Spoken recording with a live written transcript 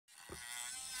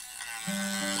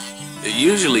It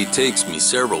usually takes me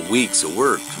several weeks of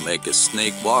work to make a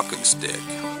snake walking stick.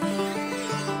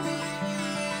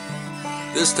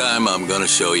 This time I'm going to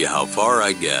show you how far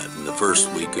I get in the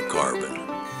first week of carving.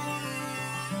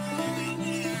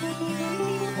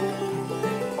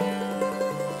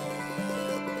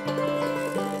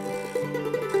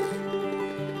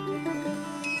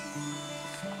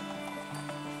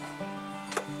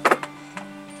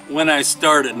 When I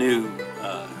start a new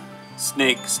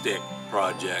snake stick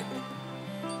project,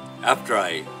 after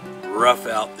I rough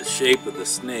out the shape of the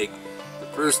snake, the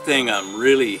first thing I'm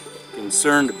really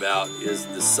concerned about is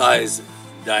the size,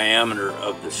 diameter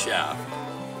of the shaft.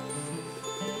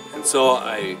 And so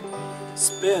I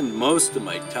spend most of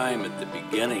my time at the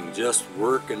beginning just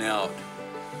working out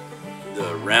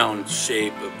the round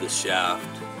shape of the shaft,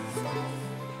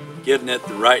 getting it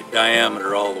the right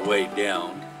diameter all the way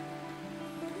down.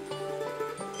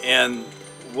 And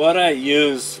what I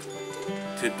use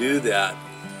to do that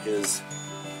is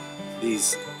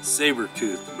these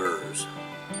saber-tooth burs.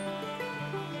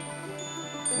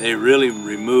 They really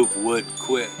remove wood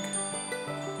quick.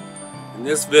 In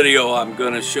this video I'm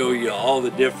going to show you all the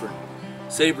different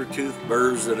saber-tooth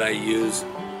burs that I use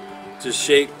to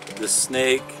shape the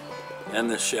snake and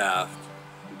the shaft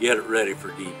and get it ready for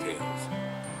details.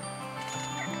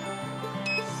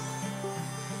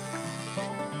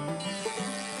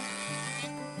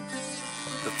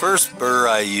 The first burr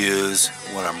I use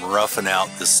when I'm roughing out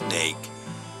the snake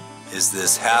is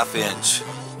this 1/2 inch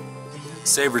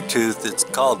saber-tooth. It's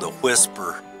called the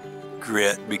Whisper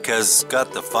grit because it's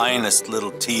got the finest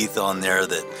little teeth on there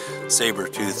that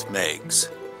saber-tooth makes.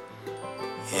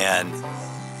 And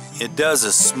it does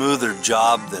a smoother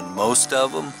job than most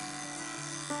of them,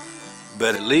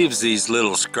 but it leaves these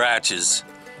little scratches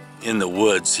in the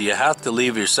wood, so you have to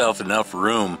leave yourself enough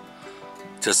room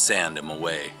to sand them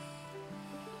away.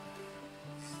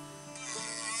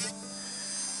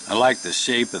 I like the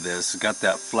shape of this. It's got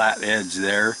that flat edge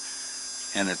there,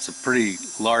 and it's a pretty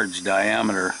large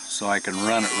diameter, so I can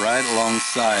run it right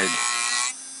alongside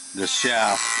the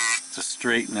shaft to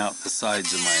straighten out the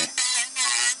sides of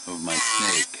my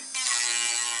snake.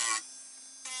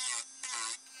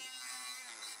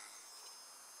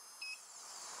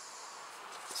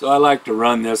 So I like to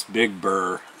run this big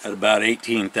burr at about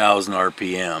 18,000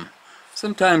 RPM.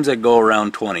 Sometimes I go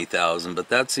around 20,000, but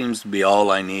that seems to be all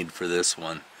I need for this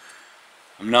one.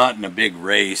 I'm not in a big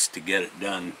race to get it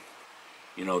done,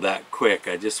 you know, that quick.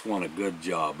 I just want a good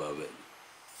job of it.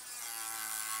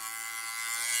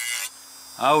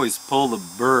 I always pull the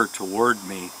burr toward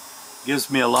me.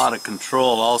 Gives me a lot of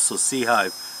control. Also, see how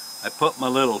I put my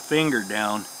little finger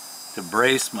down to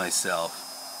brace myself,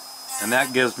 and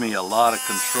that gives me a lot of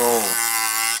control.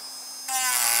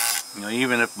 You know,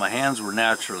 even if my hands were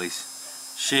naturally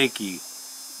shaky,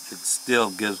 it still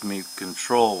gives me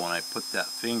control when I put that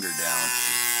finger down.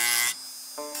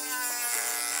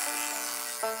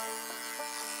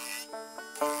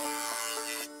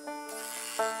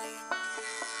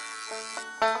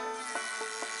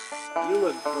 You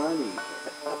look funny.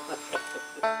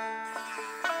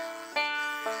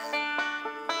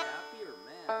 Happy or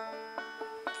mad?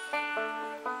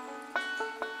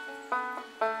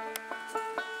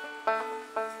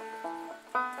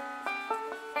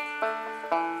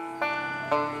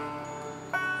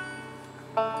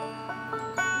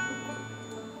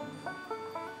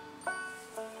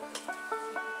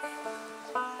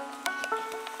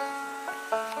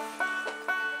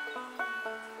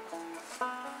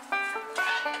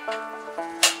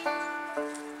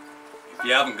 If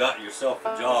you haven't got yourself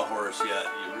a jaw horse yet,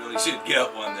 you really should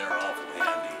get one. They're awful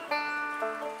handy.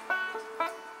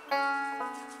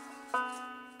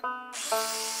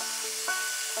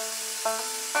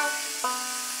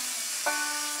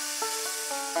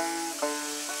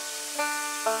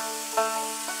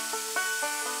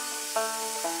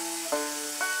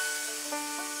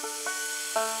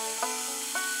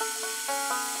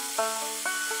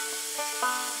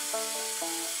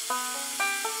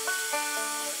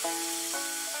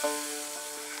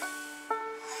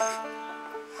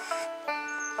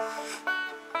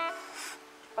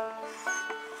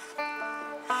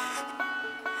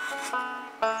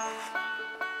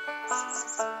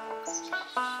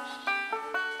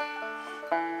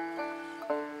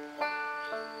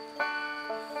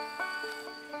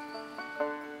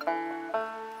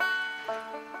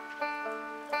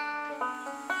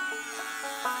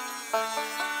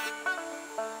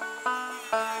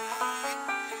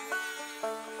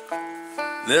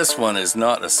 This one is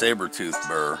not a saber-tooth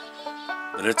burr,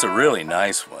 but it's a really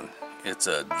nice one. It's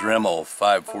a Dremel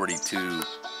 542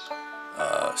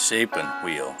 shaping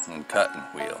wheel and cutting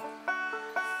wheel.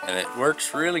 And it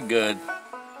works really good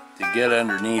to get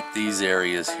underneath these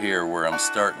areas here where I'm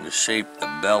starting to shape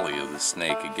the belly of the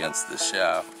snake against the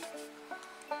shaft.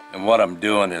 And what I'm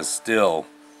doing is still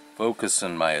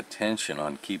focusing my attention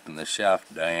on keeping the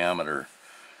shaft diameter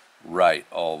right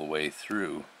all the way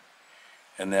through.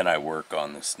 And then I work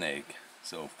on the snake.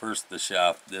 So first the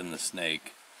shaft, then the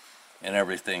snake, and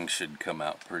everything should come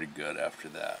out pretty good after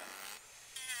that.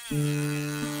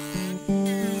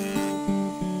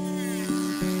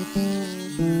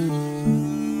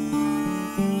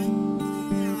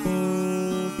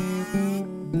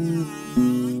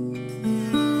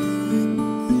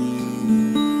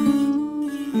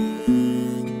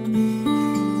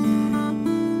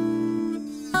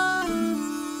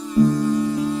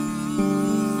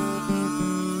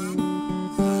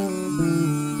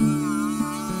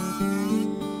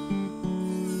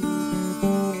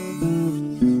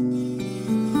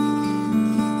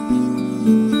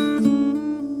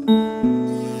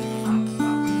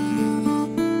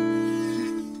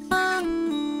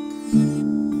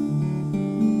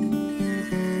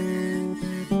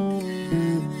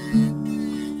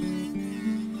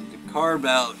 Carve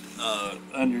out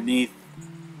underneath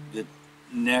the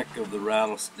neck of the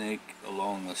rattlesnake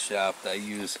along the shaft, I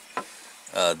use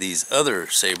these other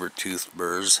saber-toothed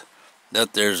burrs.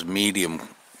 That there's medium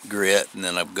grit, and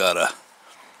then I've got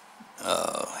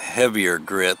a heavier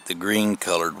grit, the green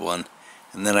colored one,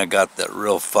 and then I got that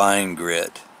real fine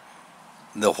grit,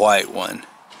 the white one,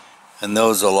 and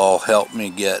those will all help me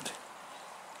get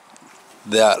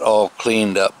that all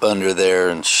cleaned up under there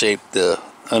and shape the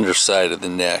underside of the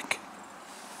neck.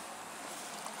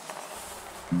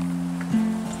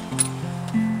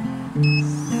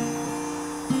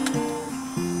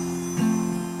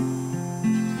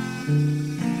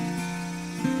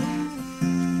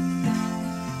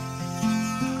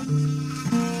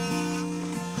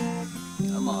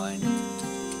 Come on.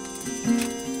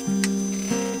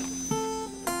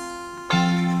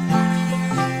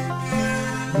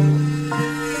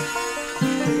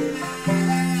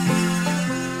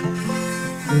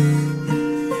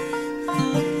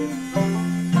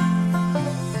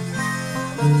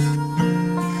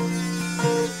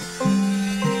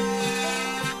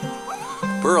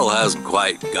 Pearl hasn't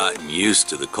quite gotten used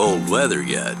to the cold weather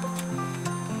yet.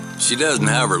 She doesn't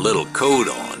have her little coat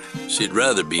on. She'd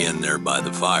rather be in there by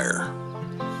the fire.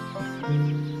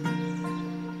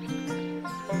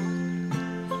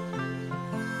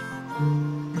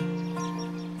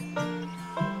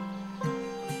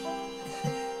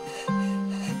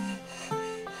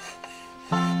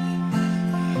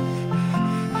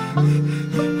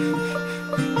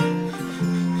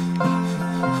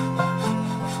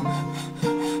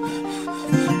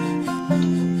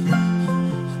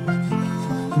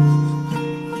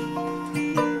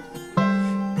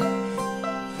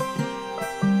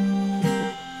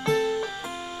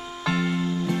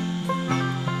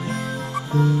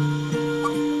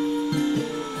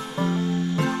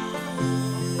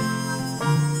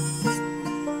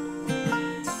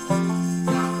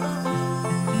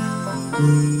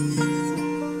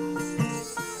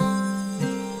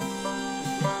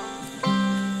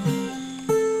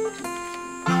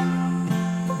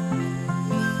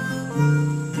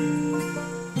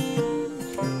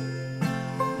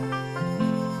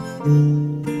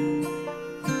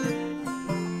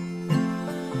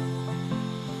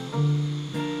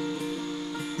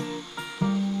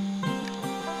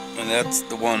 And that's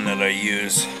the one that I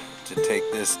use to take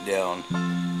this down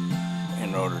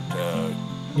in order to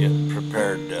get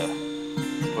prepared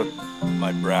to put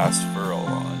my brass ferrule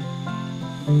on.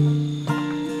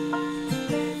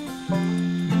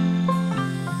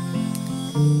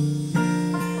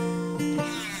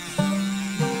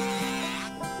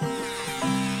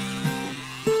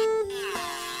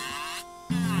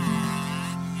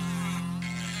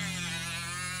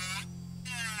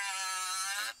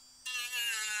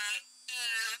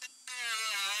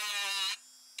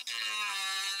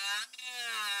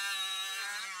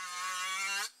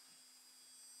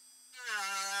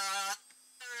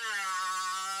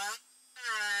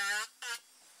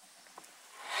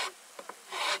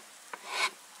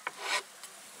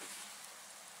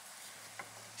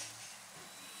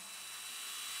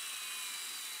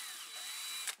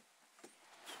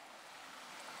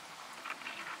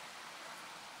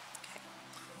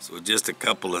 So just a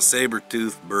couple of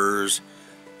saber-tooth burrs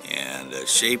and a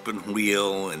shaping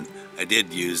wheel, and I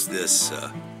did use this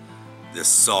this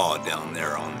saw down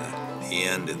there on the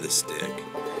end of the stick.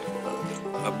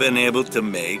 I've been able to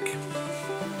make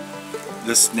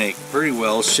the snake pretty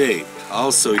well shaped. I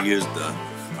also used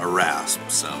a rasp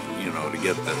some, you know, to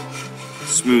get the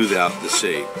smooth out the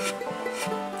shape.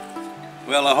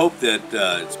 Well, I hope that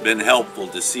it's been helpful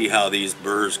to see how these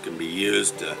burrs can be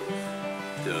used to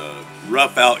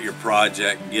rough out your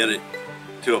project and get it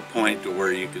to a point to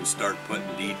where you can start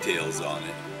putting details on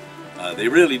it. They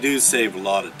really do save a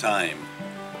lot of time.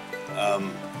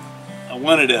 I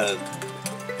wanted to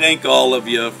thank all of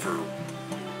you for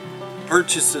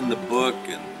purchasing the book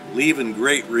and leaving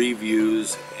great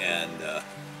reviews, and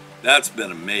that's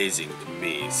been amazing to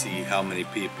me. See how many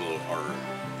people are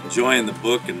enjoying the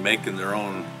book and making their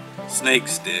own snake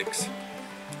sticks.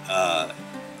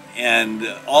 And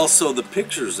also the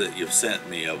pictures that you've sent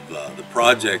me of the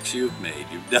projects you've made.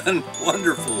 You've done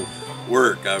wonderful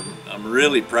work. I'm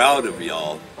really proud of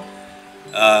y'all.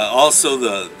 Also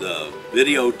the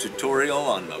video tutorial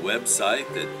on my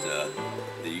website that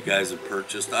you guys have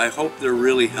purchased. I hope they're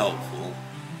really helpful,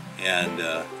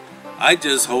 and I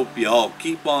just hope y'all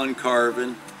keep on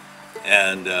carving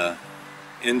and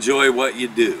enjoy what you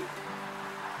do.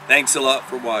 Thanks a lot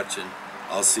for watching.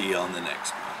 I'll see you on the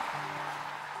next one.